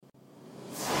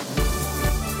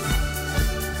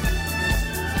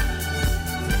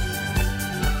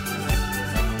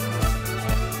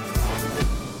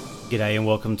G'day and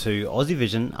welcome to Aussie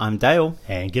Vision. I'm Dale.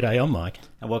 And g'day, I'm Mike.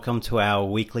 And welcome to our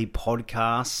weekly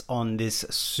podcast on this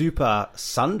Super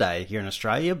Sunday here in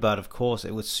Australia, but of course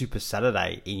it was Super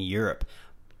Saturday in Europe.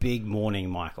 Big morning,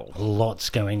 Michael. Lots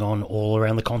going on all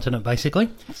around the continent, basically.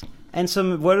 And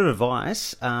some word of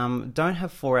advice, don't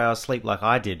have 4 hours sleep like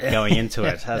I did going into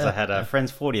it, as I had a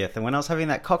friend's 40th. And when I was having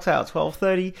that cocktail at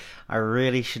 12:30, I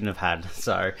really shouldn't have had.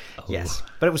 So, yes.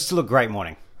 But it was still a great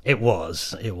morning. It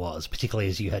was, particularly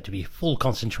as you had to be full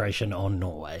concentration on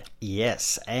Norway.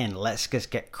 Yes, and let's just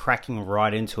get cracking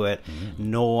right into it.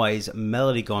 Norway's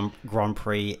Melody Grand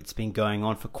Prix, it's been going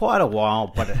on for quite a while,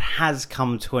 but it has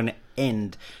come to an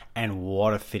end, and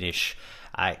what a finish.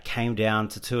 It came down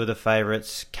to two of the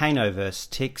favourites, Kano versus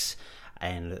Tix,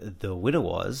 and the winner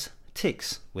was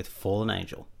Tix with Fallen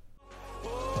Angel.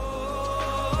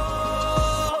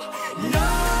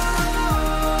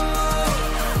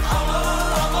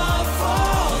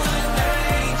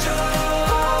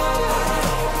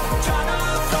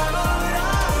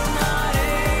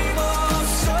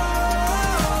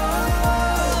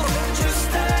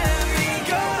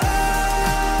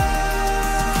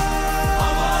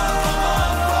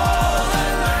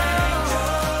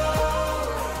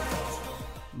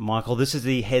 Michael, this is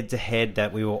the head-to-head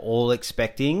that we were all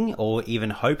expecting or even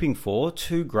hoping for.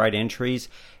 Two great entries.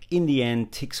 In the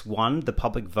end, Tix won the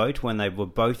public vote when they were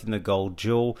both in the gold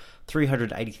duel.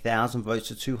 380,000 votes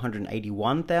to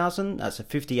 281,000. That's a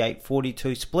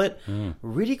 58-42 split.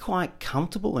 Really quite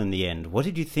comfortable in the end. What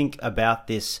did you think about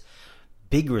this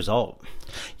big result?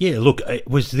 Yeah, look, it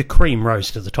was the cream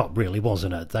roast at the top, really,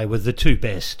 wasn't it? They were the two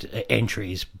best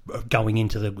entries going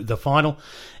into the final,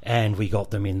 and we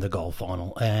got them in the gold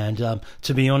final. And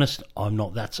to be honest, I'm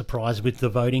not that surprised with the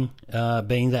voting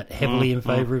being that heavily in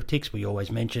favour of Tix. We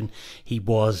always mention he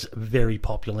was very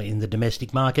popular in the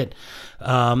domestic market.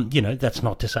 That's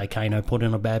not to say Kano put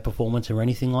in a bad performance or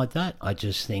anything like that. I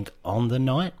just think on the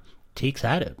night, Tix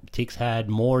had it. Tix had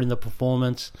more in the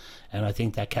performance, and I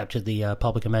think that captured the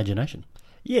public imagination.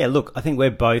 Yeah, look, I think we're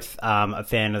both a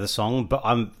fan of the song, but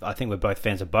I think we're both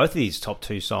fans of both of these top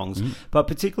two songs. But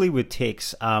particularly with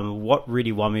Tix, what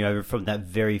really won me over from that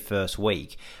very first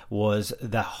week was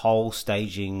the whole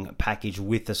staging package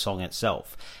with the song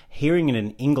itself. Hearing it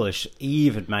in English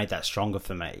even made that stronger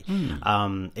for me.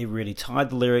 It really tied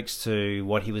the lyrics to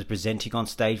what he was presenting on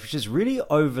stage, which is really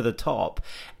over the top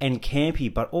and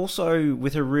campy, but also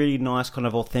with a really nice kind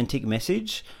of authentic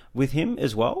message with him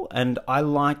as well. And I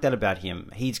like that about him.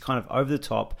 He's kind of over the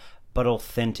top, but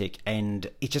authentic, and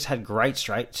it just had great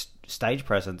straight stage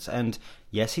presence. And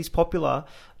yes, he's popular,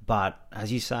 but as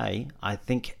you say, I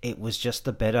think it was just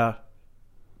the better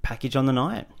package on the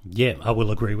night. Yeah, I will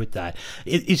agree with that.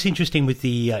 It's interesting with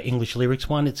the English lyrics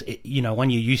one. It's when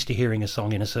you're used to hearing a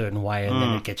song in a certain way and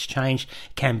then it gets changed,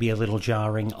 it can be a little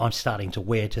jarring. I'm starting to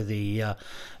wear to the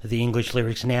English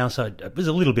lyrics now, so it was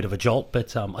a little bit of a jolt,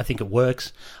 but I think it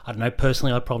works. I don't know,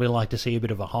 personally, I'd probably like to see a bit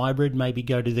of a hybrid, maybe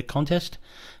go to the contest,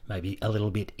 maybe a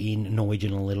little bit in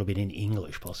Norwegian and a little bit in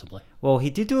English, possibly. Well, he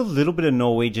did do a little bit of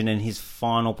Norwegian in his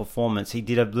final performance. He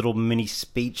did a little mini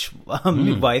speech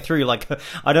midway through. Like,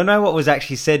 I don't know what was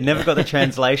actually said, never got the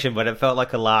translation, but it felt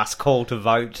like a last call to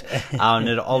vote. And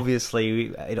it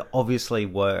obviously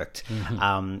worked.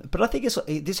 But I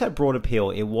think this had broad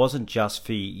appeal. It wasn't just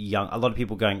for young. A lot of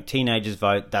people going, teenagers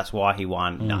vote, that's why he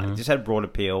won. No, this had broad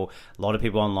appeal. A lot of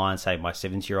people online say, my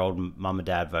 70-year-old mum and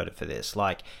dad voted for this.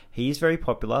 Like, he is very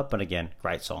popular, but again,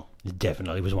 great song. It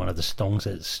definitely was one of the songs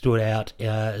that stood out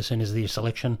as soon as the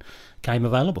selection came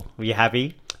available. Were you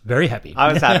happy? Very happy.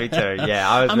 I was happy too. Yeah,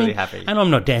 I was really happy. And I'm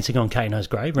not dancing on Kano's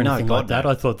grave or anything like that.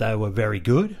 I thought they were very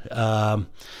good.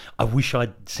 I wish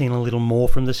I'd seen a little more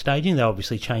from the staging. They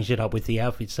obviously changed it up with the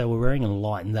outfits they were wearing and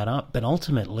lightened that up. But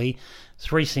ultimately,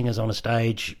 3 singers on a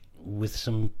stage with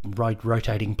some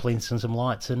rotating plinths and some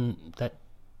lights, and that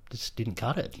just didn't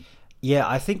cut it. Yeah,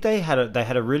 I think they had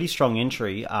a really strong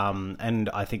entry, and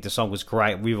I think the song was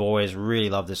great. We've always really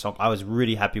loved this song. I was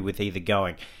really happy with either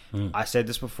going. I said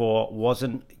this before,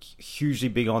 wasn't hugely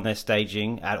big on their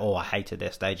staging at all. I hated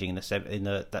their staging in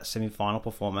that semi-final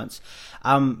performance.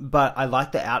 But I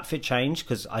liked the outfit change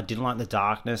because I didn't like the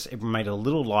darkness. It made it a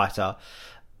little lighter.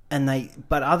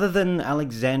 But other than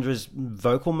Alexandra's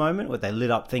vocal moment where they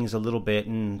lit up things a little bit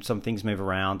and some things move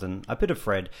around and a bit of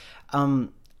Fred,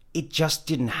 it just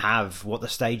didn't have what the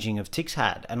staging of Tix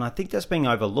had. And I think that's being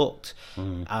overlooked.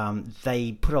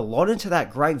 They put a lot into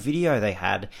that great video they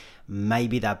had.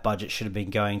 Maybe that budget should have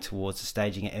been going towards the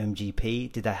staging at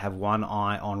MGP. Did they have one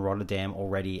eye on Rotterdam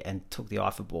already and took the eye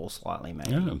for ball slightly,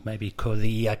 maybe? Yeah, maybe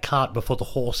the cart before the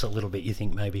horse a little bit, you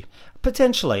think, maybe?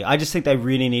 Potentially. I just think they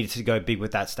really needed to go big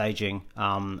with that staging.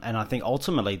 And I think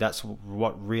ultimately that's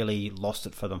what really lost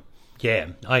it for them. Yeah,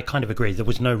 I kind of agree. There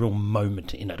was no real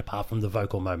moment in it apart from the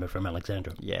vocal moment from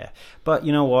Alexandra. Yeah, but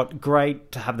you know what?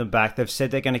 Great to have them back. They've said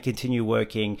they're going to continue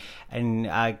working. And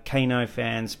Kano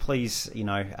fans, please,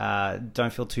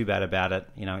 don't feel too bad about it.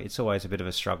 It's always a bit of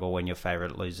a struggle when your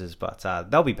favourite loses, but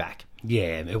they'll be back.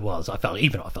 Yeah, it was. I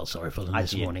felt sorry for them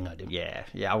this morning. I did. Yeah,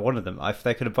 I wanted them. If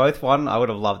they could have both won, I would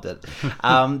have loved it.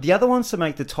 The other ones to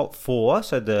make the top four,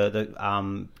 so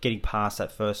the getting past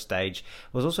that first stage,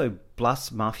 was also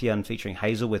Blast Mafia featuring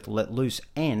Hazel with Let Loose,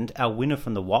 and our winner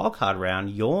from the wildcard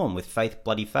round, Yawn with Faith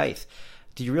Bloody Faith.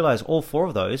 Did you realise all four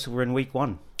of those were in week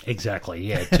one? Exactly,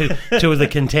 yeah. Two of the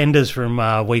contenders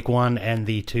from week one and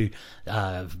the two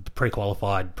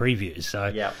pre-qualified previews.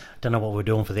 So don't know what we're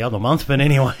doing for the other month, but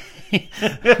anyway.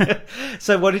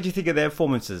 So what did you think of their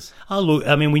performances? Oh, look,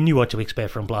 I mean, we knew what to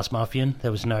expect from Blast Mafian.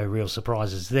 There was no real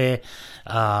surprises there.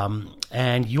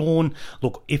 And Yawn,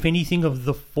 look, if anything of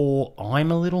the four,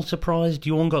 I'm a little surprised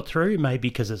Yawn got through, maybe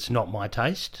because it's not my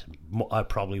taste. I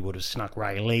probably would have snuck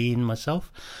Ray Lee in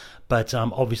myself. But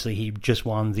obviously he just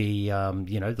won the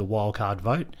the wild card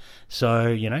vote, so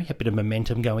a bit of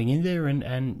momentum going in there,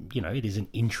 and it is an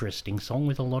interesting song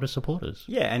with a lot of supporters.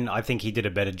 Yeah, and I think he did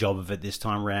a better job of it this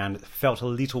time round. Felt a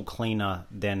little cleaner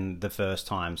than the first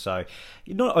time, so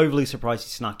you're not overly surprised he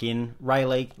snuck in.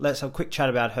 Rayleigh, let's have a quick chat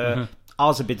about her. Mm-hmm. I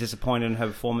was a bit disappointed in her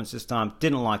performance this time.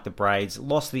 Didn't like the braids.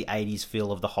 Lost the 80s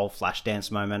feel of the whole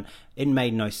Flashdance moment. It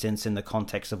made no sense in the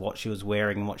context of what she was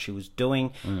wearing and what she was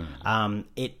doing.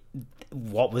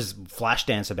 What was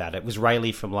Flashdance about? It was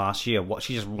Rayleigh from last year. What,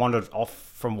 she just wandered off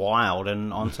from Wild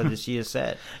and onto this year's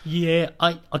set. Yeah,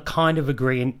 I kind of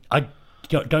agree. And I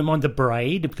don't mind the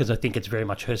braid because I think it's very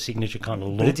much her signature kind of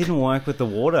look. But it didn't work with the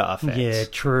water effects. Yeah,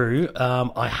 true.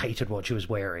 I hated what she was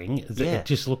wearing. It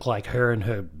just looked like her and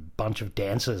her bunch of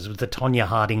dancers, with the Tonya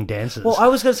Harding dancers. Well, I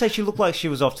was going to say she looked like she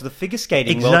was off to the figure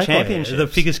skating world championships. The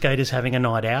figure skaters having a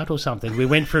night out or something. We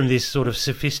went from this sort of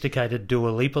sophisticated Dua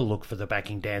Lipa look for the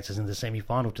backing dancers in the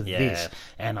semi-final to this,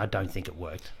 and I don't think it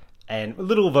worked. And a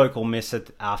little vocal miss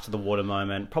after the water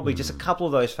moment. Probably just a couple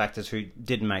of those factors who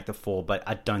didn't make the four, but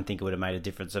I don't think it would have made a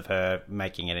difference of her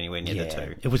making it anywhere near the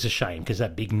two. It was a shame because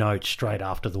that big note straight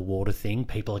after the water thing,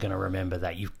 people are going to remember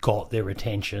that. You've got their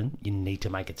attention. You need to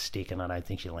make it stick, and I don't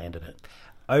think she landed it.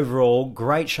 Overall,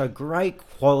 great show, great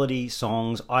quality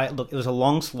songs. Look, it was a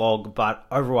long slog, but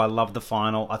overall I loved the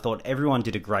final. I thought everyone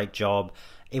did a great job.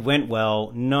 It went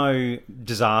well. No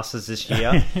disasters this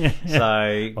year.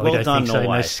 So, well done,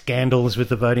 Norway. No scandals with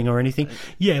the voting or anything.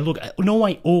 Yeah, look,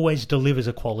 Norway always delivers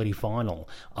a quality final.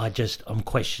 I'm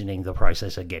questioning the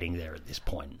process of getting there at this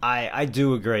point. I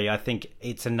do agree. I think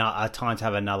it's a time to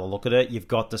have another look at it. You've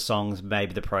got the songs.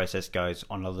 Maybe the process goes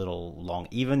on a little long.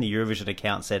 Even the Eurovision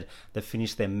account said they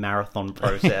finished their marathon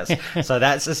process. So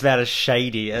that's just about as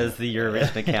shady as the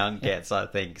Eurovision account gets, I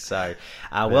think. So,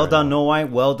 well done, Norway.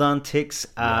 Well done, Tix.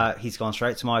 He's gone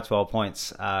straight to my 12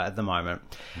 points at the moment.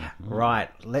 Mm-hmm. Right,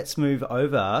 let's move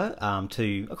over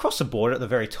to across the border at the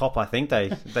very top. I think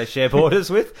they share borders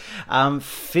with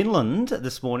Finland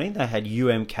this morning. They had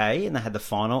UMK and they had the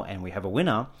final, and we have a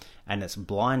winner, and it's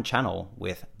Blind Channel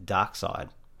with Dark Side.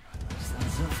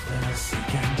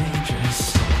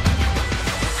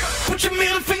 Put your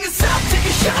middle fingers up, take a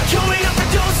shot, going up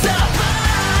and don't stop.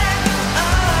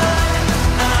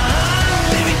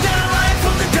 Living down life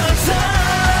from the dark side.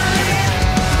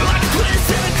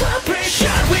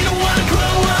 We don't want to grow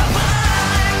up.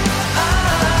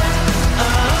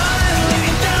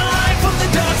 Living down life from the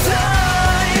dark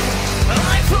side.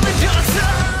 Life from the dark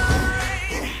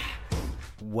side.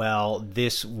 Well,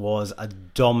 this was a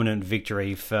dominant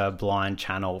victory for Blind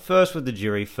Channel. First with the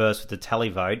jury, first with the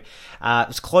televote. It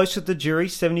was close with the jury,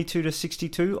 72 to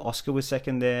 62. Oscar was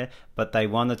second there, but they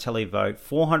won the televote,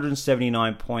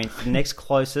 479 points. Next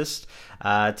closest,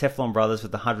 Teflon Brothers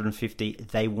with 150.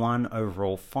 They won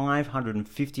overall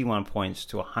 551 points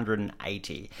to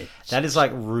 180. That is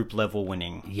like Roop level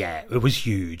winning. Yeah, it was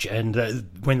huge. And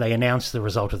when they announced the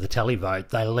result of the televote,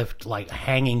 they left like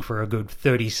hanging for a good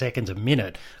 30 seconds a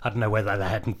minute. I don't know whether they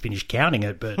hadn't finished counting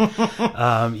it, but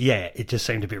it just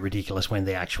seemed a bit ridiculous when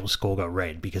the actual score got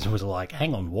read, because it was like,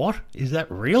 hang on, what? Is that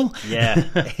real? Yeah,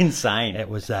 insane. It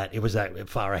was was that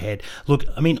far ahead. Look,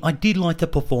 I mean, I did like the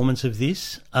performance of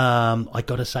this. I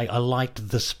got to say, I liked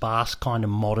the sparse kind of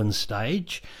modern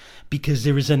stage, because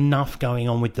there is enough going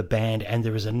on with the band and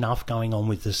there is enough going on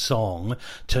with the song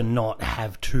to not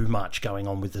have too much going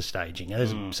on with the staging.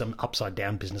 There's some upside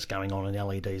down business going on in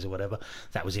LEDs or whatever.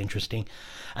 That was interesting.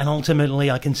 And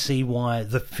ultimately, I can see why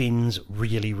the Finns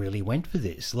really, really went for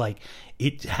this. Like,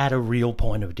 it had a real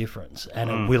point of difference, and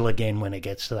it will again when it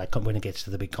gets to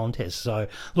the big contest. So,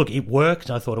 look, it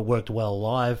worked. I thought it worked well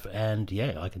live, and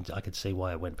yeah, I could see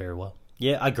why it went very well.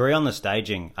 Yeah, I agree on the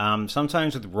staging.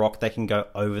 Sometimes with rock, they can go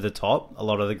over the top, a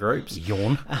lot of the groups.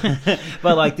 Yawn.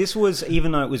 But, like, this was,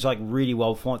 even though it was, like, really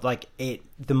well formed, like,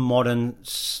 the modern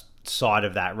side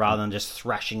of that, rather than just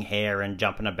thrashing hair and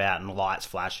jumping about and lights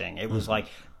flashing. It was, like,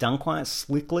 done quite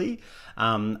slickly,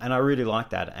 and I really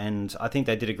liked that. And I think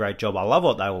they did a great job. I love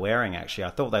what they were wearing, actually. I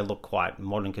thought they looked quite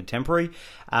modern contemporary,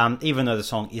 even though the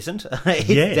song isn't.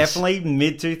 It's definitely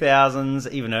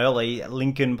mid-2000s, even early,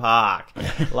 Linkin Park.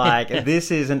 Like,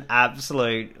 this is an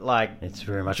absolute, like... It's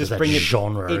very much just that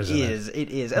genre, isn't it?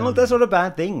 It is. And look, that's not a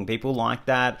bad thing. People like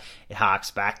that. It harks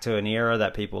back to an era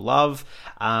that people love,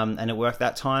 and it worked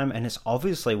that time, and it's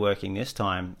obviously working this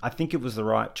time. I think it was the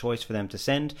right choice for them to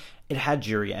send. It had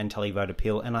jury and televote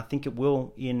appeal, and I think it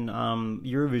will in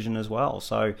Eurovision as well.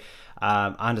 So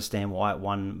I understand why it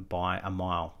won by a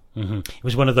mile. Mm-hmm. It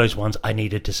was one of those ones I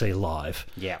needed to see live.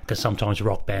 Yeah. Because sometimes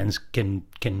rock bands can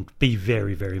be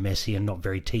very, very messy and not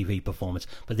very TV performance,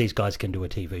 but these guys can do a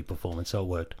TV performance, so it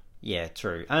worked. Yeah,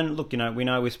 true. And look, we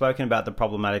know we've spoken about the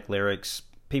problematic lyrics.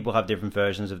 People have different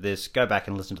versions of this. Go back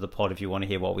and listen to the pod if you want to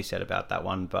hear what we said about that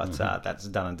one, but that's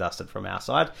done and dusted from our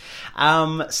side.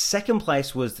 Second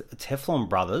place was Teflon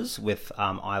Brothers with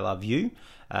I Love You.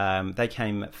 They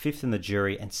came fifth in the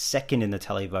jury and second in the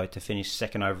televote to finish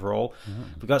second overall.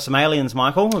 We've got some aliens,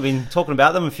 Michael. We've been talking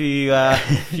about them a few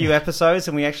episodes,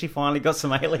 and we actually finally got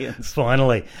some aliens.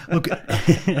 Finally. Look,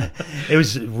 there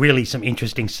was really some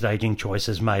interesting staging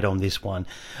choices made on this one.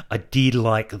 I did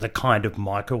like the kind of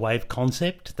microwave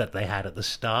concept that they had at the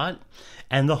start,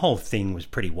 and the whole thing was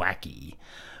pretty wacky.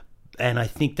 And I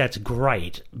think that's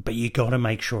great, but you got to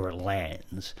make sure it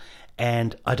lands.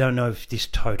 And I don't know if this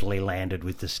totally landed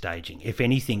with the staging. If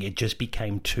anything, it just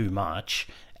became too much,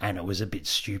 and it was a bit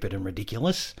stupid and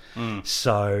ridiculous.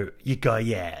 So you go,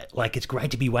 yeah, like, it's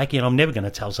great to be wacky, and I'm never going to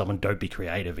tell someone don't be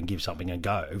creative and give something a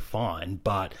go, fine,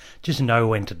 but just know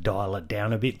when to dial it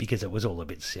down a bit, because it was all a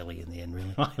bit silly in the end,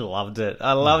 really. I loved it.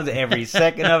 I loved every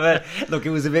second of it. Look, it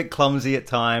was a bit clumsy at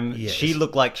times. Yes. She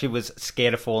looked like she was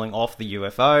scared of falling off the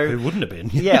UFO. Who wouldn't have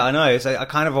been? Yeah, I know. So I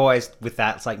kind of always, with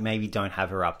that, it's like, maybe don't have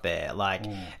her up there. Like,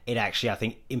 it actually, I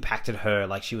think, impacted her.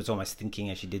 Like, she was almost thinking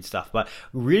as she did stuff. But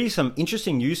really some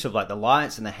interesting use of, like, the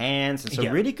lights and the hands, and some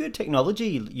really good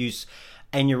technology use.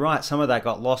 And you're right, some of that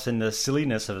got lost in the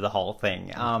silliness of the whole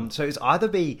thing. So it's either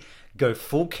go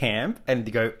full camp and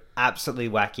go absolutely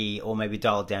wacky, or maybe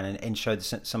dial it down and show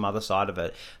some other side of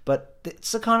it. But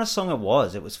it's the kind of song it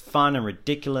was. It was fun and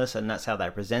ridiculous, and that's how they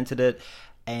presented it.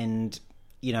 And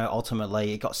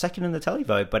ultimately it got second in the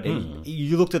televote, but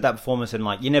you looked at that performance and,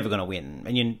 like, you're never going to win,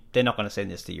 and they're not going to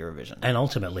send this to Eurovision. And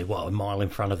ultimately, a mile in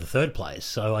front of the third place.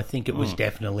 So I think it was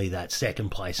definitely that second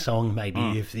place song.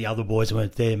 Maybe if the other boys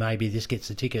weren't there, maybe this gets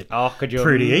the ticket. Oh, could you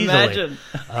pretty imagine?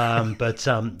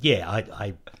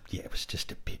 Easily. It was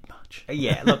just a bit much.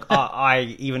 Yeah, look,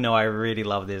 I even though I really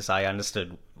love this, I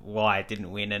understood why it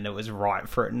didn't win, and it was right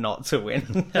for it not to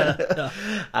win.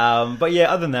 But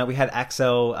yeah, other than that, we had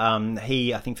Axel.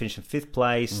 He, I think, finished in fifth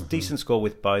place. Decent score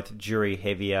with both jury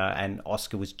heavier, and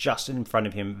Oscar was just in front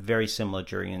of him. Very similar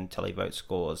jury and televote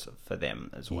scores for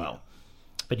them as well.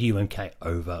 But UMK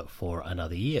over for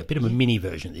another year. A bit of a mini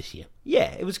version this year.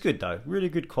 Yeah, it was good though. Really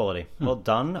good quality. Well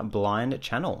done, Blind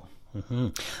Channel.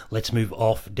 Let's move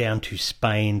off down to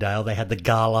Spain, Dale. They had the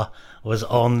gala was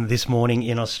on this morning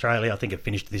in Australia. I think it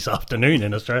finished this afternoon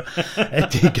in Australia.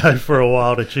 It did go for a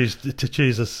while to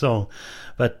choose a song,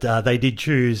 but they did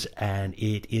choose, and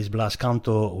it is Blas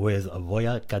Canto with Voy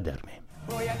a quedarme.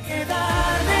 Voy a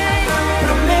quedarme,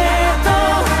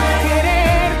 prometo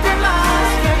quererte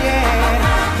más que ayer.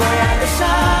 Voy a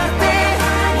besarte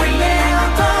muy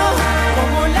lento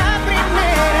como la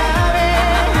primera vez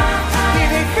y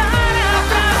dejar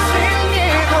atrás el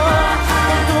miedo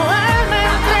con tu alma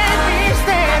entre mis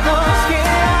dedos.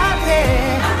 Quédate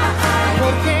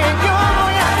porque yo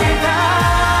voy a quedar.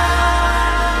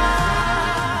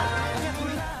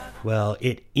 Well,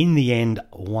 it in the end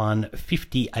won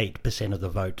 58% of the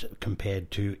vote compared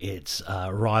to its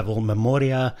rival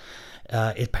Memoria.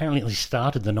 It apparently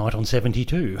started the night on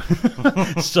 72.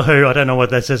 So I don't know what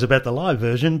that says about the live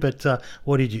version, but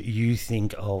what did you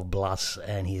think of Blas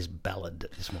and his ballad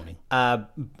this morning?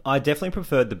 I definitely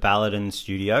preferred the ballad in the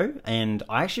studio, and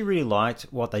I actually really liked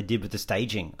what they did with the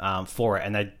staging for it,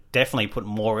 and they definitely put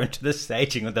more into the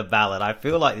staging of the ballad. I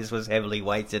feel like this was heavily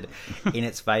weighted in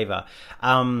its favour.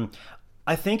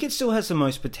 I think it still has the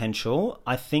most potential.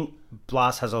 I think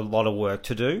Blas has a lot of work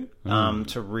to do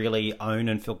to really own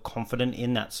and feel confident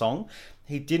in that song.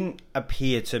 He didn't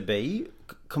appear to be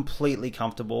completely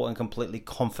comfortable and completely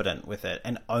confident with it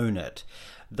and own it.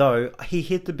 Though he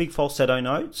hit the big falsetto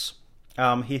notes,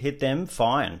 he hit them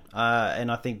fine.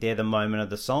 And I think they're the moment of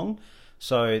the song.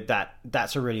 So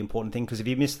that's a really important thing, because if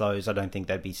you miss those, I don't think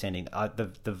they'd be sending...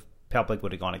 the public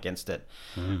would have gone against it.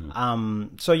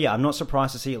 So yeah, I'm not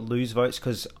surprised to see it lose votes,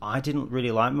 because I didn't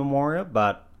really like Memoria,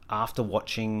 but after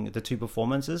watching the two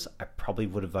performances, I probably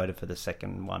would have voted for the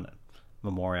second one,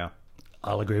 Memoria.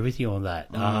 I'll agree with you on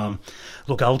that.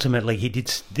 Look, ultimately, he did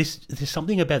this. There's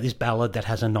something about this ballad that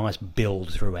has a nice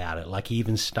build throughout it. Like, he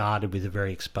even started with a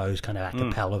very exposed kind of a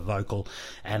cappella vocal,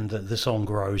 and the song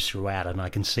grows throughout it, and I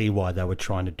can see why they were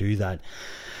trying to do that.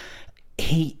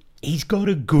 He's got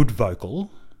a good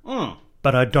vocal,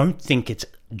 but I don't think it's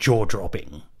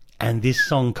jaw-dropping, and this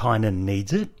song kind of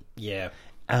needs it. Yeah.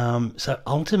 So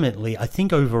ultimately, I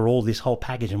think overall this whole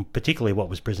package, and particularly what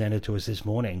was presented to us this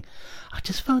morning, I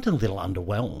just found it a little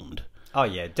underwhelmed. Oh,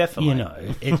 yeah, definitely. You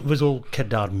know, it was all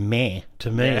kadar meh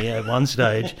to me at one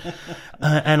stage.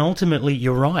 And ultimately,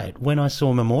 you're right. When I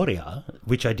saw Memoria,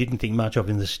 which I didn't think much of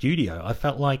in the studio, I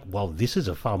felt like, well, this is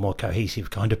a far more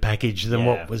cohesive kind of package than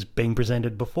what was being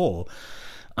presented before.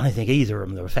 I think either of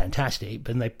them were fantastic,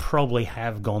 but they probably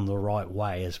have gone the right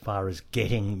way as far as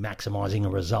maximising a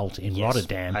result in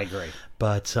Rotterdam. I agree.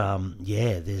 But,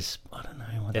 there's, I don't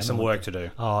know. There's some work to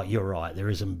do. Oh, you're right. There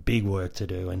is some big work to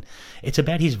do. And it's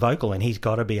about his vocal, and he's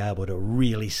got to be able to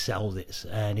really sell this.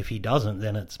 And if he doesn't,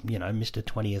 then it's, Mr.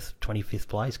 20th, 25th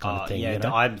place kind of thing.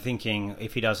 Yeah, I'm thinking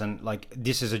if he doesn't,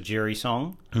 this is a jury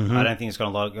song. I don't think it's got a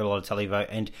lot of televote.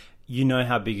 And you know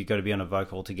how big you've got to be on a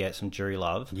vocal to get some jury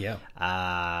love. Yeah.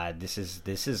 This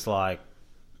is like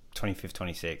 25th,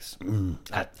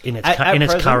 26th. In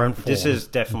its current form. This is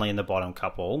definitely in the bottom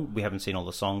couple. We haven't seen all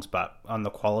the songs, but on the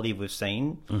quality we've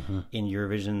seen in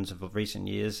Eurovisions of recent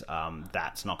years,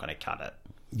 that's not going to cut it.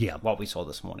 Yeah, what we saw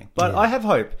this morning. But I have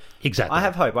hope. Exactly. I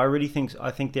have hope.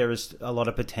 I think there is a lot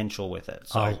of potential with it.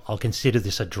 So I'll consider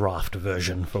this a draft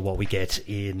version for what we get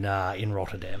in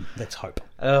Rotterdam. Let's hope.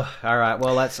 All right.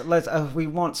 Well, let's. We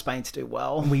want Spain to do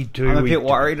well. We do. I'm a bit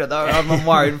worried though. I'm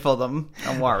worried for them.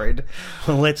 I'm worried.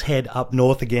 Well, let's head up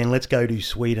north again. Let's go to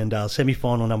Sweden.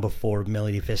 Semi-final number 4 of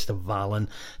Melodifestivalen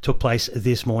took place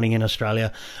this morning in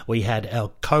Australia. We had our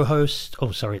co-host.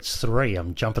 Oh, sorry, it's 3.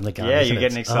 I'm jumping the gun. Yeah, you're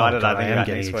getting excited. I think I'm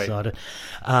getting excited.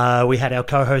 We had our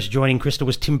co-host joining Crystal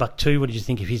was Timbuktu. What did you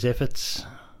think of his efforts?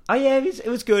 Oh yeah, it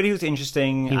was good. He was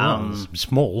interesting. He was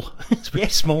small. He's a very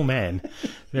small man.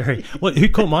 Very. Well, who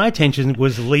caught my attention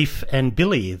was Leif and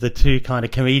Billy, the two kind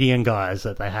of comedian guys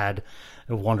that they had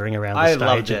wandering around the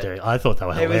stage. Loved it. I thought they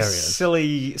were hilarious. It was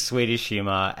silly Swedish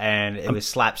humour, and it was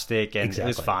slapstick, and it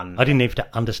was fun. I didn't even have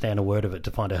to understand a word of it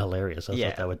to find it hilarious. I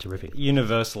thought they were terrific.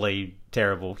 Universally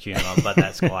terrible humour, but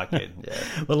that's quite good.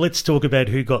 Yeah. Well, let's talk about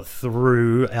who got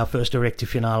through. Our first director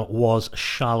finale was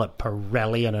Charlotte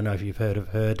Pirelli. I don't know if you've heard of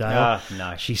her, Dale.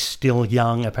 No. She's still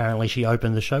young. Apparently, she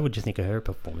opened the show. What did you think of her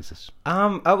performances?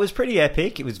 It was pretty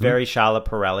epic. It was very Charlotte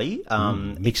Pirelli.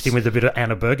 Mixed in with a bit of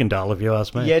Anna Bergendahl, if you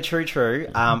ask me. Yeah, true.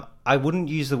 I wouldn't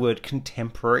use the word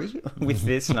contemporary with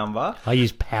this number. I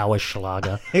use power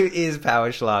schlager. It is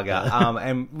power schlager,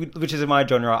 and which is my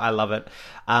genre. I love it.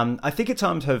 I think at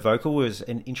times her vocal was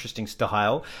an interesting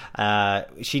style.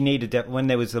 She needed when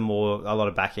there was a lot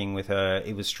of backing with her.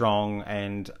 It was strong,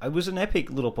 and it was an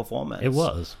epic little performance. It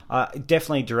was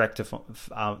definitely direct to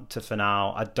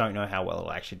finale. I don't know how well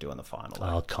it'll actually do in the final.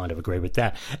 I'll kind of agree with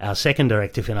that. Our second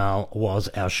director finale was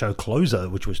our show closer,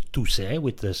 which was Toussaint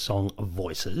with the song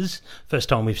Voices. First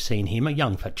time we've seen him, a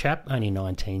young fat chap, only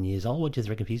 19 years old. What do you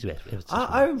think of his efforts?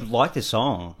 I like this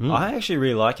song. I actually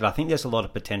really like it. I think there's a lot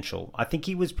of potential. I think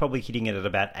he was probably hitting it at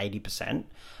about 80%.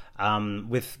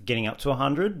 With getting up to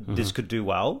 100, this could do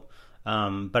well.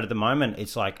 But at the moment,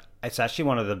 it's actually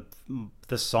one of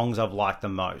the songs I've liked the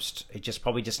most. It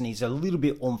probably just needs a little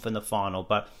bit oomph in the final.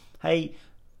 But hey,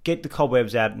 get the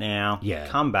cobwebs out now, Yeah.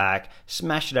 come back,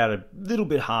 smash it out a little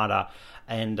bit harder,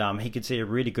 and he could see a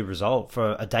really good result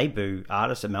for a debut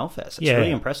artist at Melfest. It's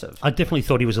really impressive. I definitely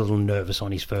thought he was a little nervous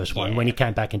on his first one. Yeah. When he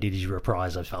came back and did his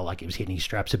reprise, I felt like he was hitting his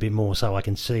straps a bit more, so I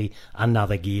can see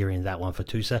another gear in that one for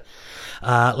Tusa.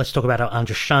 Let's talk about our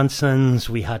Andra Janssens.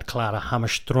 We had Clara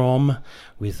Hammerstrom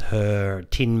with her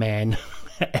Tin Man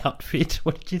outfit.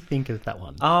 What did you think of that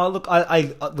one? Oh, look,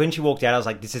 I when she walked out, I was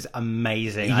like, this is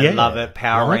amazing. I Yeah, love it.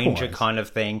 Power likewise. Ranger kind of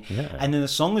thing. Yeah. And then the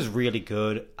song was really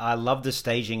good. I love the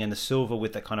staging and the silver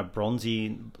with that kind of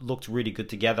bronzy looked really good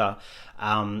together.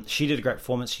 She did a great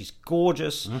performance. She's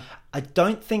gorgeous. I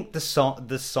don't think the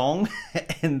song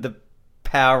and the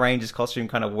Power Rangers costume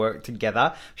kind of worked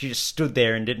together. She just stood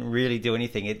there and didn't really do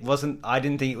anything. I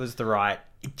didn't think it was the right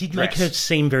It did dress. make her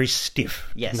seem very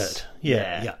stiff, Yes. didn't it?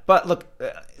 Yeah. But look,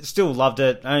 still loved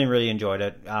it. I only really enjoyed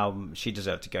it. She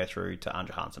deserved to go through to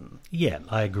Andra Janssen. Yeah,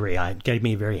 I agree. It gave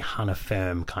me very Hannah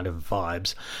Firm kind of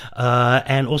vibes.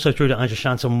 And also through to Andra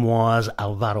Janssen was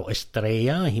Alvaro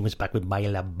Estrella. He was back with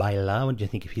Baila Baila. What do you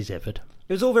think of his effort?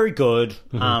 It was all very good.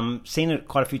 Seen it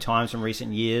quite a few times in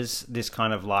recent years. This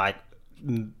kind of like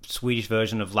Swedish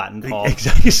version of Latin pop.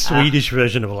 Exactly, Swedish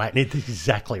version of Latin. It's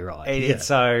exactly right. It's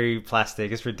so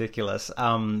plastic. It's ridiculous.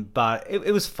 But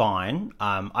it was fine.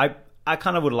 I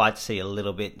kind of would like to see a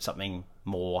little bit something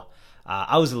more.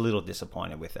 I was a little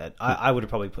disappointed with it. I would have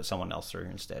probably put someone else through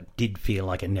instead. Did feel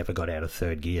like it never got out of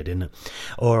third gear, didn't it?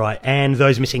 All right, and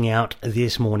those missing out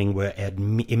this morning were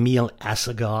Emil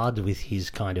Asgard with his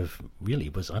kind of,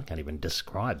 I can't even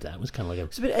describe that. It was kind of like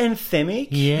It's a bit anthemic.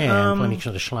 playing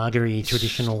sort of schlagery,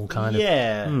 traditional kind of.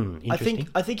 Yeah. Interesting.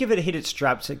 I think if it hit its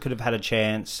straps, it could have had a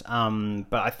chance.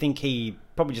 But I think he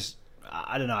probably just,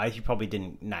 I don't know, he probably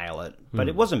didn't nail it. But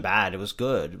it wasn't bad. It was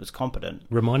good. It was competent.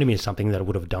 Reminded me of something that I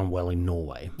would have done well in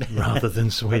Norway rather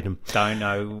than Sweden. Don't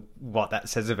know what that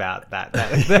says about that.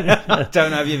 I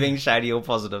don't know if you're being shady or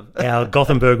positive. Our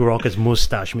Gothenburg Rockers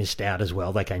Moustache missed out as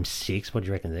well. They came 6th. What do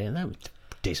you reckon there? That was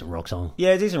a decent rock song.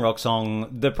 Yeah, decent rock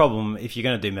song. The problem, if you're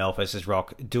going to do Melfest as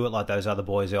rock, do it like those other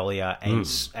boys earlier, and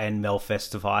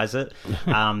Melfestivize it.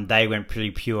 They went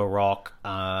pretty pure rock.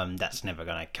 That's never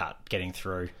going to cut getting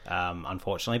through,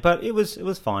 unfortunately. But it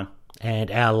was fine.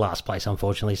 And our last place,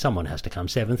 unfortunately, someone has to come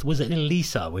 7th, was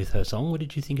Elisa with her song. What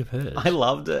did you think of hers? I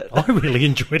loved it. I really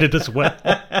enjoyed it as well.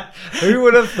 Who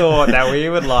would have thought that we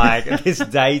would like this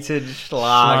dated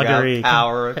Schlager Schlagery.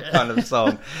 power kind of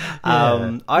song?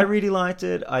 I really liked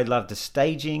it. I loved the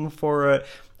staging for it.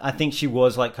 I think she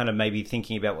was like kind of maybe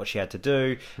thinking about what she had to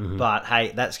do. But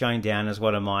hey, that's going down as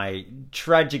one of my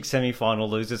tragic semi-final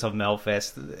losers of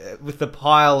Melfest with the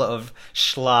pile of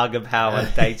Schlager power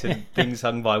dated being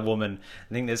sung by women.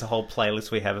 I think there's a whole playlist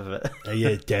we have of it.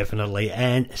 Yeah, definitely.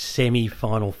 And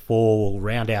semi-final 4 will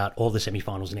round out all the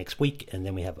semi-finals next week. And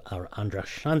then we have our Andra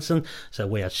Janssen. So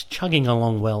we are chugging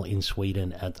along well in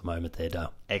Sweden at the moment there,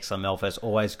 Dale. Excellent. Melfest,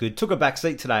 always good. Took a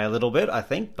backseat today a little bit, I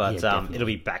think. But definitely. it'll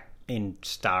be back in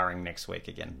starring next week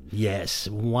again. Yes,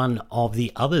 one of the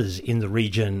others in the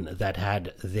region that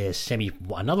had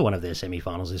another one of their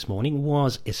semi-finals this morning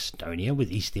was Estonia with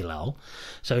Istilal.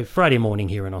 So Friday morning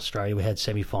here in Australia we had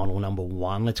semi-final number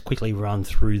 1. Let's quickly run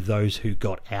through those who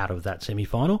got out of that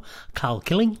semi-final. Carl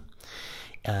Killing,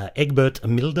 Egbert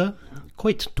Milder,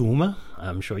 Koit Duma,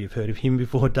 I'm sure you've heard of him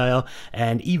before, Dale,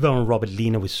 and Ivo and Robert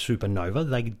Lina with Supernova.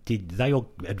 They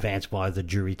all advanced by the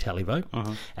jury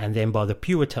televote, and then by the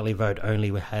pure televote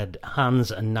only we had Hans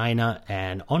and Nina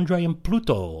and Andre and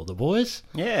Pluto, the boys.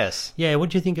 Yes. Yeah, what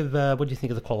do you think of the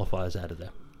qualifiers out of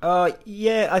there?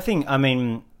 Yeah, I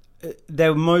mean,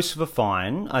 most were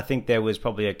fine. I think there was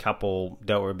probably a couple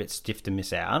that were a bit stiff to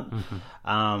miss out.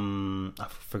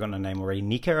 I've forgotten her name already.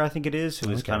 Nika, I think it is, who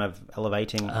was kind of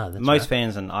elevating most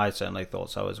fans, and I certainly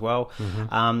thought so as well.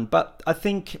 But I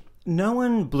think no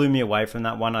one blew me away from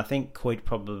that one. I think Koit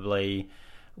probably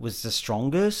was the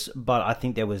strongest, but I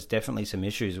think there was definitely some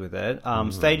issues with it.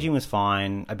 Staging was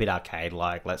fine, a bit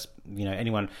arcade-like.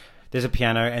 Anyone... There's a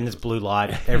piano and there's blue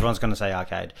light. Everyone's going to say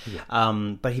arcade.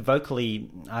 But he vocally,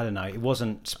 I don't know, it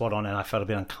wasn't spot on, and I felt a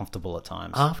bit uncomfortable at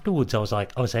times. Afterwards, I was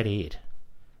like, oh, is that it?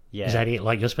 Yeah. Is that it?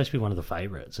 Like, you're supposed to be one of the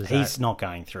favourites. He's not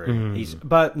going through.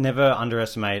 But never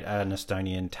underestimate an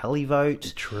Estonian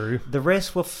televote. True. The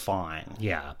rest were fine.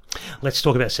 Yeah. Let's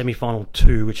talk about semi-final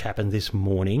 2, which happened this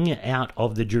morning. Out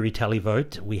of the jury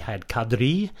televote, we had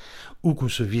Kadri, Uku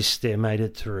Suviste made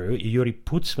it through, Yuri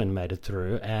Putzman made it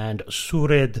through, and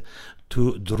Sured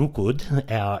to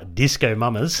Drukud, our disco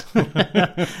mamas.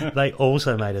 They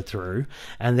also made it through.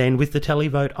 And then with the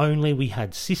televote only, we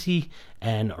had Sissy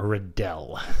and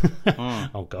Riddell.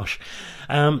 Oh, gosh.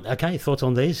 Okay, thoughts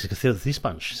on these? This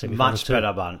bunch? Much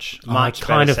better bunch. I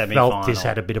kind of felt this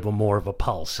had a bit of a more of a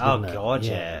pulse. Oh, God,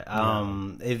 yeah.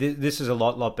 This is a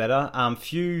lot better.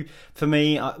 For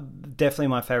me, definitely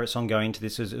my favourite song going into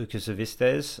this was Ucas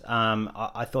Vistes.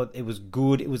 I thought it was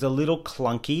good. It was a little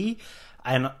clunky.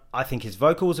 And I think his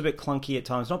vocal was a bit clunky at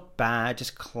times. Not bad,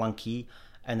 just clunky.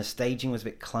 And the staging was a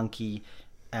bit clunky.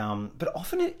 But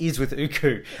often it is with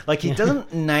Uku. Like, he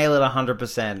doesn't nail it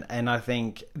 100%. And I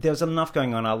think there was enough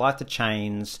going on. I like the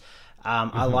chains.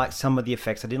 I like some of the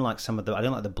effects. I didn't like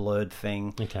the blurred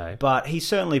thing. Okay. But he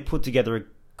certainly put together a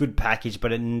good package,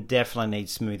 but it definitely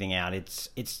needs smoothing out.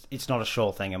 It's not a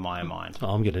sure thing in my mind. Oh,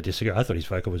 I'm going to disagree. I thought his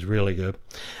vocal was really good.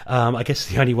 I guess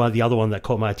the other one that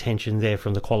caught my attention there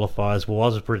from the qualifiers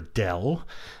was Riddell.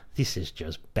 This is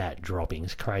just bat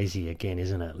droppings crazy again,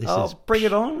 isn't it? This is bring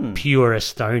it on. Pure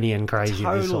Estonian crazy.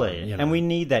 Totally. This one, And we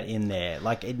need that in there.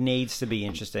 Like, it needs to be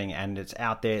interesting, and it's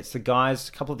out there. It's a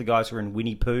couple of the guys who are in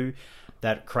Winnie Pooh,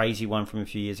 that crazy one from a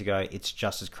few years ago. It's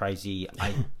just as crazy.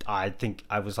 I think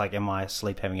I was like, am I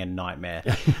asleep having a nightmare?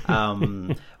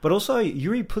 But also,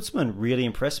 Yuri Putzman really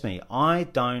impressed me. I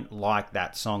don't like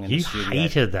that song in the studio. You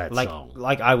hated that song.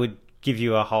 Like, I would give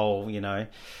you a whole,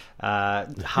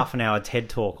 half an hour TED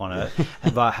talk on it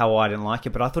about how I didn't like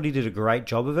it, but I thought he did a great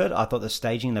job of it. I thought the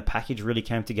staging and the package really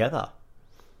came together.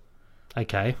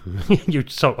 Okay. You're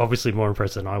so obviously more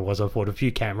impressed than I was. I thought a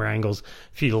few camera angles,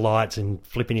 a few lights, and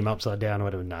flipping him upside down or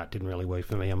whatever. No, it didn't really work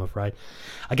for me, I'm afraid.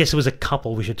 I guess there was a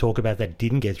couple we should talk about that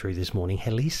didn't get through this morning.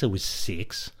 Helisa was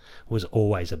 6, was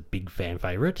always a big fan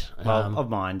favourite. Well, of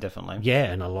mine, definitely. Yeah,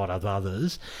 and a lot of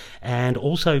others. And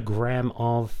also Gram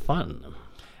of Fun.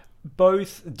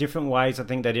 Both different ways. I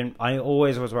think they didn't. I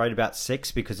always was worried about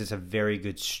 6 because it's a very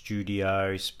good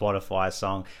studio Spotify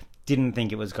song. Didn't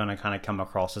think it was going to kind of come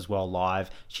across as well live.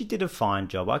 She did a fine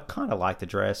job. I kind of like the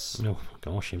dress. Oh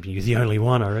gosh, you're the only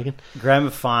one, I reckon. Gram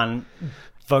of Fun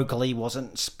vocally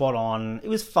wasn't spot on. It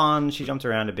was fun. She jumped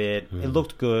around a bit. It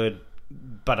looked good,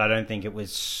 but I don't think it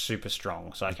was super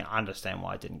strong. So I can understand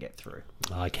why it didn't get through.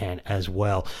 I can as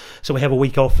well. So we have a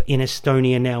week off in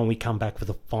Estonia now, and we come back for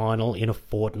the final in a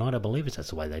fortnight. I believe that's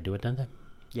the way they do it, don't they?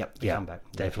 Yep, come back.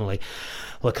 Definitely.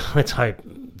 Look, let's hope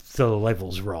the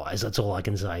levels rise. That's all I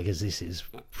can say, because this is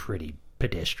pretty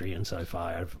pedestrian so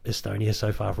far out of Estonia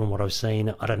so far from what I've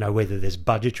seen. I don't know whether there's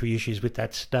budgetary issues with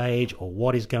that stage or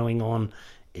what is going on.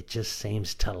 It just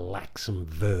seems to lack some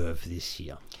verve this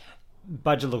year.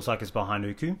 Budget looks like it's behind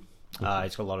Uku.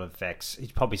 It's got a lot of effects.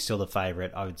 He's probably still the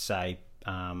favourite, I would say,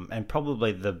 and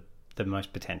probably the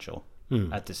most potential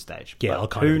at this stage. Yeah,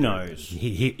 but who knows?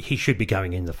 He should be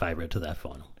going in the favourite to that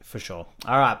final. For sure.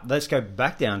 All right, let's go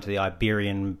back down to the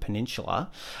Iberian Peninsula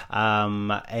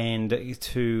and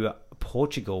to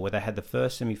Portugal, where they had the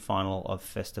first semi-final of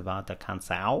Festival da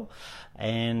Canção,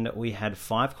 and we had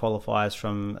 5 qualifiers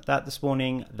from that this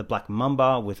morning. The Black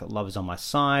Mamba with Love Is On My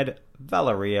Side,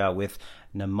 Valeria with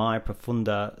Namai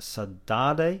Profunda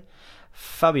Saudade,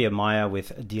 Fabia Maia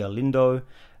with Dia Lindo,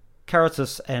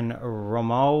 Caritas and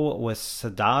Romão with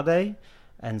Saudade,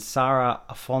 and Sara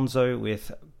Afonso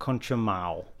with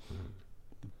Contramão.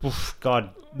 Oof,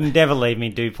 God, never leave me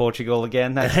do Portugal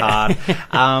again. That's hard.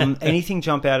 Anything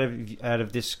jump out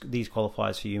of these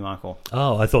qualifiers for you, Michael?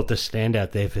 Oh, I thought the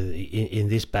standout there in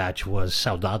this batch was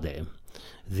Saudade,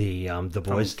 the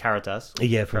boys. From Caritas.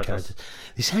 Yeah, from Caritas.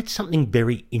 This had something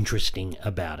very interesting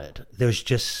about it. There's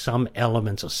just some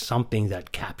elements or something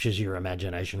that captures your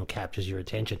imagination or captures your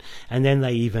attention, and then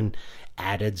they even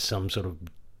added some sort of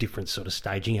different sort of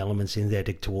staging elements in there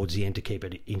towards the end to keep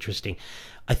it interesting.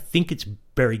 I think it's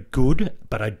very good,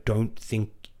 but I don't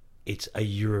think it's a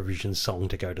Eurovision song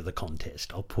to go to the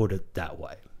contest. I'll put it that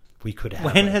way. We could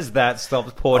have. When has that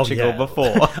stopped Portugal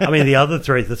before? I mean,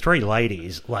 the 3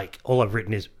 ladies, like, all I've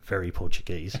written is very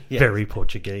Portuguese, very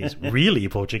Portuguese, really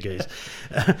Portuguese.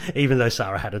 Even though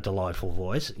Sarah had a delightful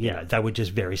voice, you know, they were just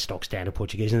very stock standard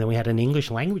Portuguese. And then we had an English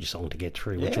language song to get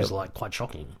through, which was like quite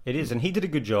shocking. It is, and he did a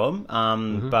good job.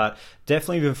 But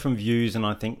definitely from views, and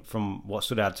I think from what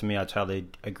stood out to me, I totally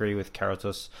agree with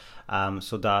Caritas.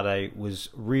 Saudade was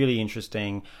really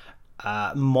interesting,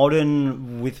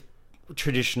 modern with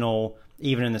traditional.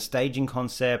 even in the staging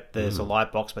concept, there's a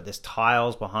light box, but there's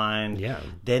tiles behind. Yeah.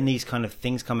 Then these kind of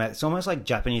things come out. It's almost like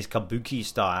Japanese kabuki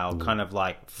style, kind of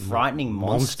like frightening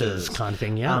monsters kind of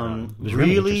thing. Yeah, it was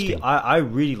really, interesting. I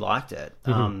really liked it.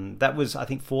 That was, I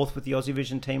think, fourth with the Aussie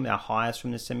Vision team, our highest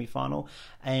from this semi-final.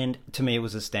 And to me, it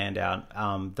was a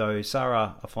standout. Though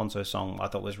Sarah Afonso's song, I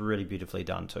thought was really beautifully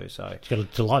done too. So She's got a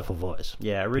delightful voice.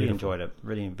 yeah, I really enjoyed it.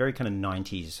 Really, very kind of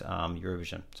 90s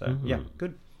Eurovision. So yeah,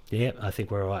 good. Yeah, I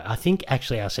think we're all right. I think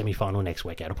actually our semi-final next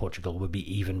week out of Portugal would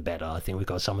be even better. I think we've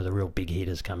got some of the real big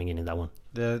hitters coming in that one.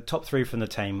 The top three from the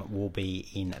team will be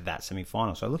in that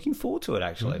semi-final. So looking forward to it,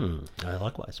 actually.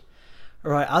 Likewise.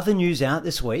 All right, other news out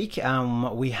this week.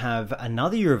 We have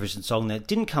another Eurovision song that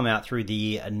didn't come out through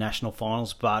the national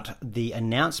finals, but the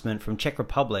announcement from Czech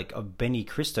Republic of Benny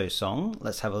Christo's song.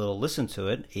 Let's have a little listen to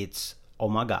it. It's Oh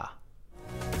My God.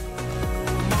 Oh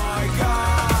my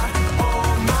God,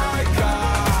 oh my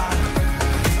God,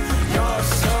 you're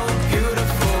so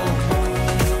beautiful.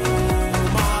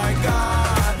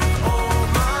 Oh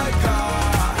my God,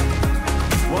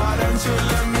 why don't you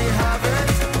let me have it?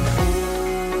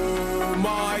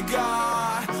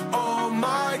 Oh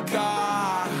my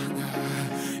God,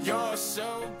 you're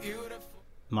so beautiful.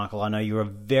 Michael, I know you were a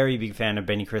very big fan of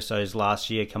Benny Christo's last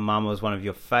year. Kamama was one of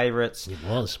your favourites. It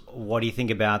was. What do you think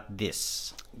about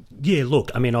this? Yeah,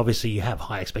 look, I mean, obviously you have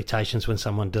high expectations when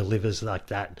someone delivers like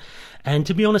that. And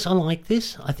to be honest, I like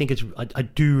this. I think I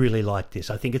do really like this.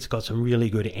 I think it's got some really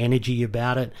good energy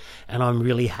about it. And I'm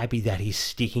really happy that he's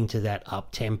sticking to that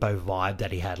up-tempo vibe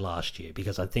that he had last year,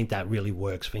 because I think that really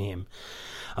works for him.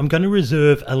 I'm going to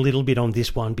reserve a little bit on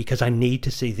this one because I need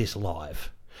to see this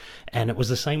live. And it was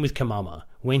the same with Kamama.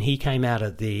 When he came out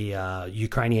of the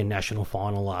Ukrainian national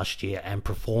final last year and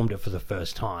performed it for the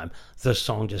first time, the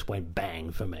song just went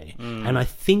bang for me. And I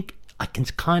think I can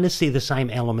kind of see the same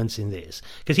elements in this,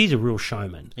 because he's a real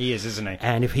showman. He is, isn't he?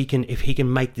 And if he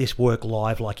can make this work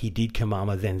live like he did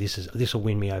Kamama, then this will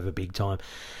win me over big time.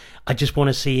 I just want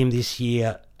to see him this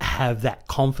year have that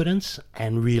confidence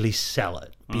and really sell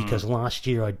it. Because last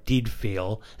year I did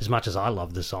feel, as much as I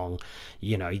love the song,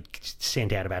 you know, he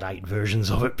sent out about 8 versions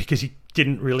of it because he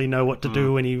didn't really know what to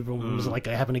do, and he was like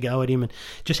having a go at him. And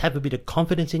just have a bit of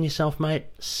confidence in yourself, mate.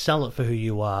 Sell it for who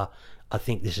you are. I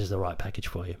think this is the right package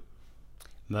for you.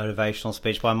 Motivational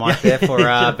speech by Mike there for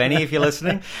Benny, if you're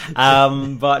listening.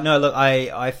 But no, look,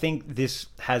 I think this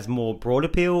has more broad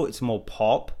appeal. It's more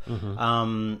pop.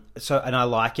 And I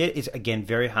like it. It's, again,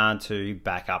 very hard to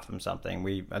back up from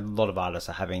something. A lot of artists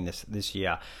are having this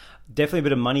year. Definitely a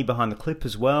bit of money behind the clip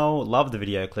as well. Love the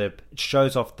video clip. It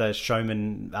shows off the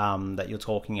showman that you're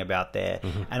talking about there.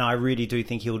 And I really do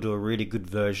think he'll do a really good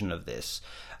version of this.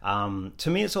 To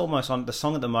me, it's almost on the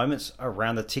song at the moment's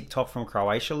around the TikTok from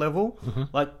Croatia level.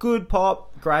 Like, good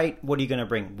pop, great. What are you going to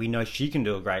bring? We know she can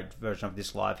do a great version of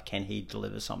this live. Can he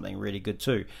deliver something really good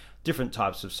too? Different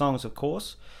types of songs, of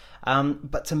course.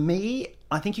 But to me,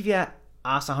 I think if you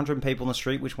ask 100 people in the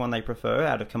street which one they prefer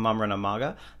out of Kamama and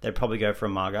Amaga, they'd probably go for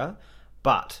Amaga.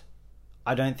 But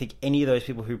I don't think any of those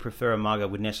people who prefer Amaga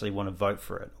would necessarily want to vote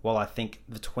for it. Well, I think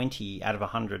the 20 out of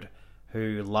 100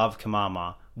 who love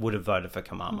Kamama would have voted for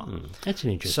Kamama. That's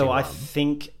an interesting So I one.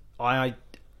 think I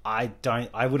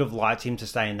would have liked him to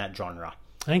stay in that genre.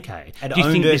 Okay. And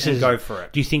owned it and go for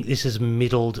it. Do you think this is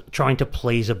middled, trying to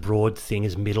please a broad thing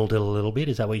is middled it a little bit?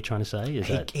 Is that what you're trying to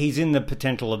say? He's in the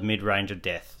potential of mid-range of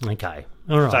death. Okay.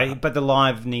 All right. So, but the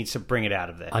live needs to bring it out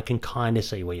of there. I can kind of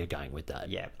see where you're going with that.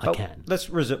 Yeah. I can. Let's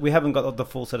reserve. We haven't got the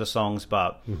full set of songs,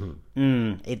 but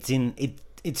it's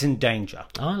in danger.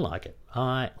 I like it.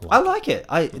 I like it.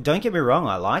 Don't get me wrong,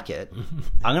 I like it.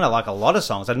 I'm going to like a lot of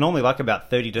songs. I normally like about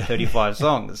 30 to 35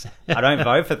 songs. I don't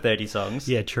vote for 30 songs.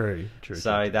 Yeah, true.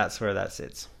 So that's where that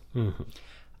sits.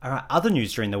 All right, other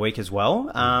news during the week as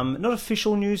well. Not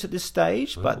official news at this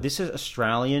stage, but this is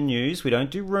Australian news. We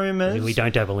don't do rumours. We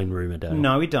don't dabble in rumour, don't we?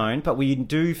 No, we don't, but we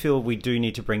do feel we do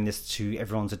need to bring this to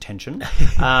everyone's attention.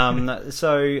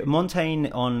 So Montaigne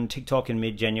on TikTok in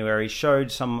mid-January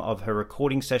showed some of her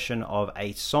recording session of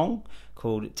a song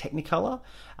called Technicolor.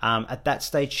 At that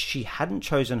stage, she hadn't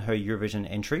chosen her Eurovision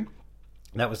entry.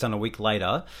 That was done a week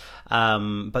later.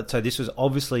 But so this was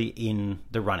obviously in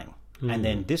the running. And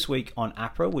then this week on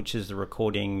APRA, which is the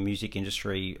recording music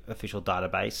industry official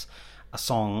database, a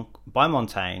song by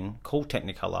Montaigne called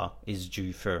Technicolor is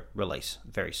due for release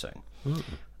very soon.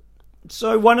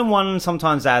 So 1 and 1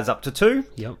 sometimes adds up to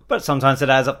 2, but sometimes it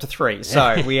adds up to 3.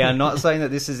 So we are not saying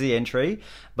that this is the entry,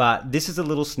 but this is a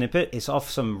little snippet. It's off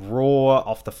some raw,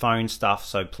 off the phone stuff,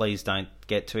 so please don't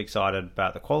get too excited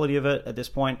about the quality of it at this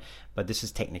point, but this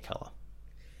is Technicolor.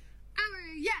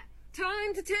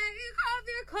 Time to take off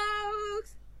your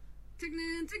clothes.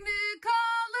 Technicolor.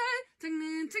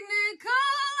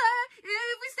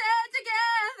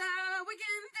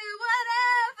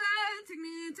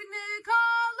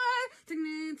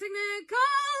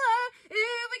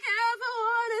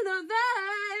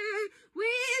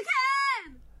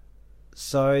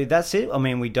 So that's it. I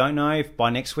mean, we don't know if by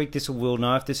next week we'll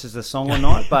know if this is the song or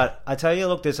not. But I tell you,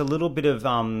 look, there's a little bit of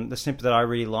the snippet that I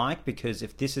really like, because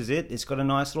if this is it, it's got a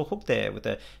nice little hook there with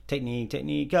the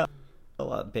technique, a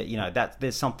bit. You know, that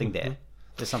there's something there.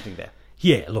 There's something there.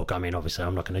 Yeah, look, I mean, obviously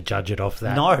I'm not going to judge it off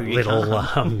that No, you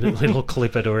little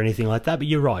clip it or anything like that, but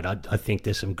you're right. I think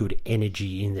there's some good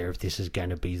energy in there if this is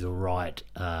going to be the right,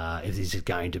 if this is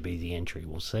going to be the entry.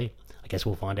 We'll see. I guess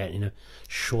we'll find out in a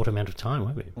short amount of time,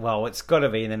 won't we? Well, it's got to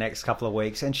be in the next couple of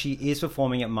weeks, and she is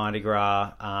performing at Mardi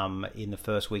Gras in the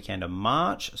first weekend of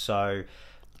March, so...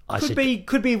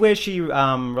 Could be where she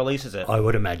releases it. I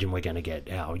would imagine we're going to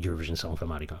get our Eurovision song for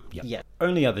Mardi Gras. Yep. Yeah.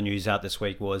 Only other news out this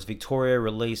week was Victoria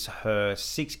released her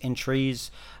 6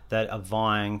 entries that are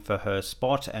vying for her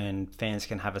spot, and fans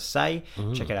can have a say.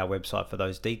 Check out our website for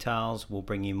those details. We'll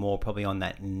bring you more probably on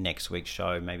that next week's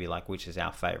show, maybe like which is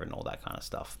our favourite and all that kind of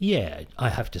stuff. Yeah, I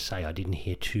have to say I didn't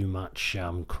hear too much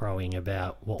crowing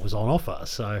about what was on offer,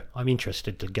 so I'm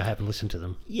interested to go have a listen to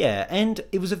them. Yeah, and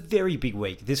it was a very big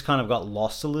week. This kind of got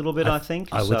lost a little bit, I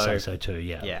think. I would say so too,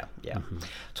 yeah. Yeah.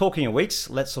 Talking of weeks,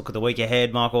 let's look at the week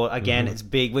ahead, Michael. Again, it's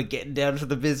big. We're getting down to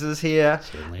the business here.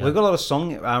 Certainly We've got a lot of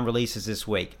song releases this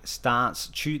week.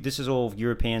 Starts, this is all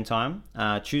European time.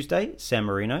 Tuesday, San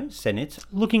Marino, Zenit.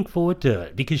 Looking forward to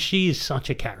it, because she is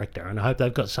such a character, and I hope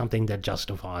they've got something that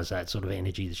justifies that sort of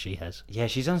energy that she has. Yeah,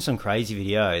 she's done some crazy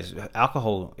videos.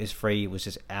 Alcohol is Free was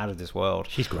just out of this world.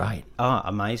 She's great. Oh,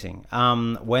 amazing.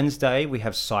 Wednesday, we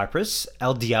have Cyprus,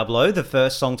 El Diablo, the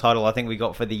first song title I think we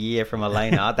got for the year from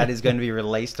Elena. That is going to be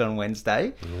released on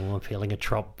Wednesday. Oh, I'm feeling a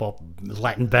trop bop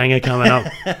Latin banger coming up.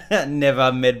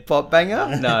 Never med pop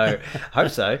banger? No, hope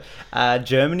so.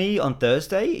 Germany on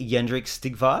Thursday, Jendrik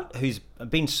Stigvart, who's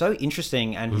been so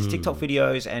interesting, and his TikTok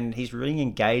videos, and he's really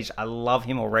engaged. I love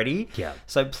him already. Yeah.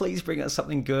 So please bring us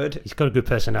something good. He's got a good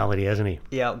personality, hasn't he?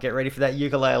 Yeah, get ready for that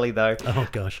ukulele though. Oh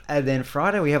gosh. And then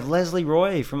Friday we have Leslie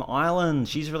Roy from Ireland.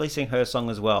 She's releasing her song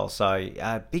as well. So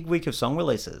big week of song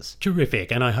releases.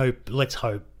 Terrific, and let's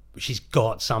hope she's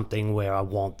got something where I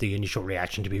want the initial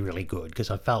reaction to be really good, because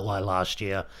I felt like last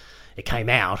year it came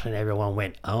out and everyone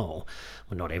went, oh,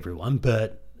 well, not everyone,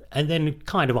 but, and then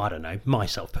kind of, I don't know,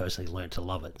 myself personally learned to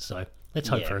love it. So let's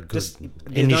hope for a good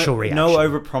initial reaction. No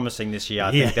over-promising this year.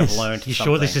 I think they've learned You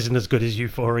something. sure this isn't as good as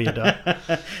Euphoria, Doug?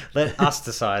 Let us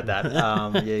decide that.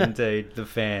 Yeah, indeed, the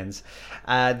fans.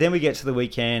 Then we get to the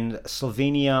weekend.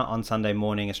 Slovenia on Sunday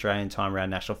morning, Australian time,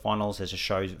 around national finals. There's a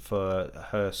show for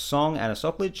her song, Anna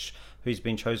Soklic, who's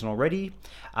been chosen already.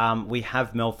 We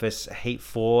have Memphis Heat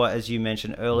 4, as you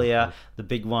mentioned earlier. The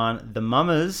big one, the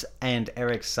Mummers and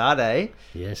Eric Sade.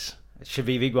 Yes. It should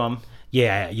be a big one.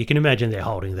 Yeah, you can imagine they're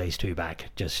holding these two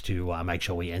back just to make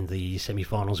sure we end the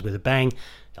semi-finals with a bang.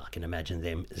 I can imagine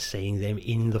them seeing them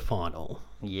in the final.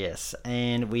 Yes,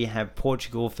 and we have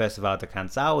Portugal Festival de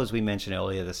Canção, as we mentioned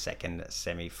earlier, the second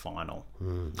semi-final.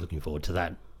 Looking forward to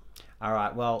that. All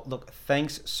right, well, look,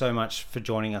 thanks so much for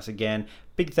joining us again.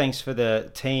 Big thanks for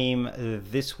the team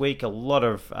this week. A lot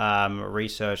of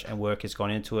research and work has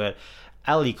gone into it.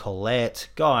 Ali Collette,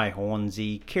 Guy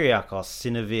Hornsey, Kyriakos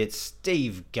Sinovitz,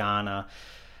 Steve Garner,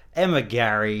 Emma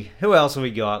Gary. Who else have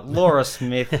we got? Laura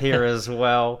Smith here as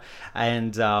well.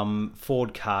 And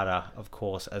Ford Carter, of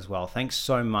course, as well. Thanks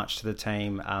so much to the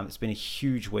team. It's been a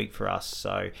huge week for us,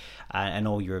 so and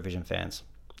all Eurovision fans.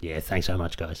 Yeah, thanks so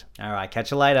much, guys. All right, catch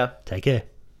you later. Take care.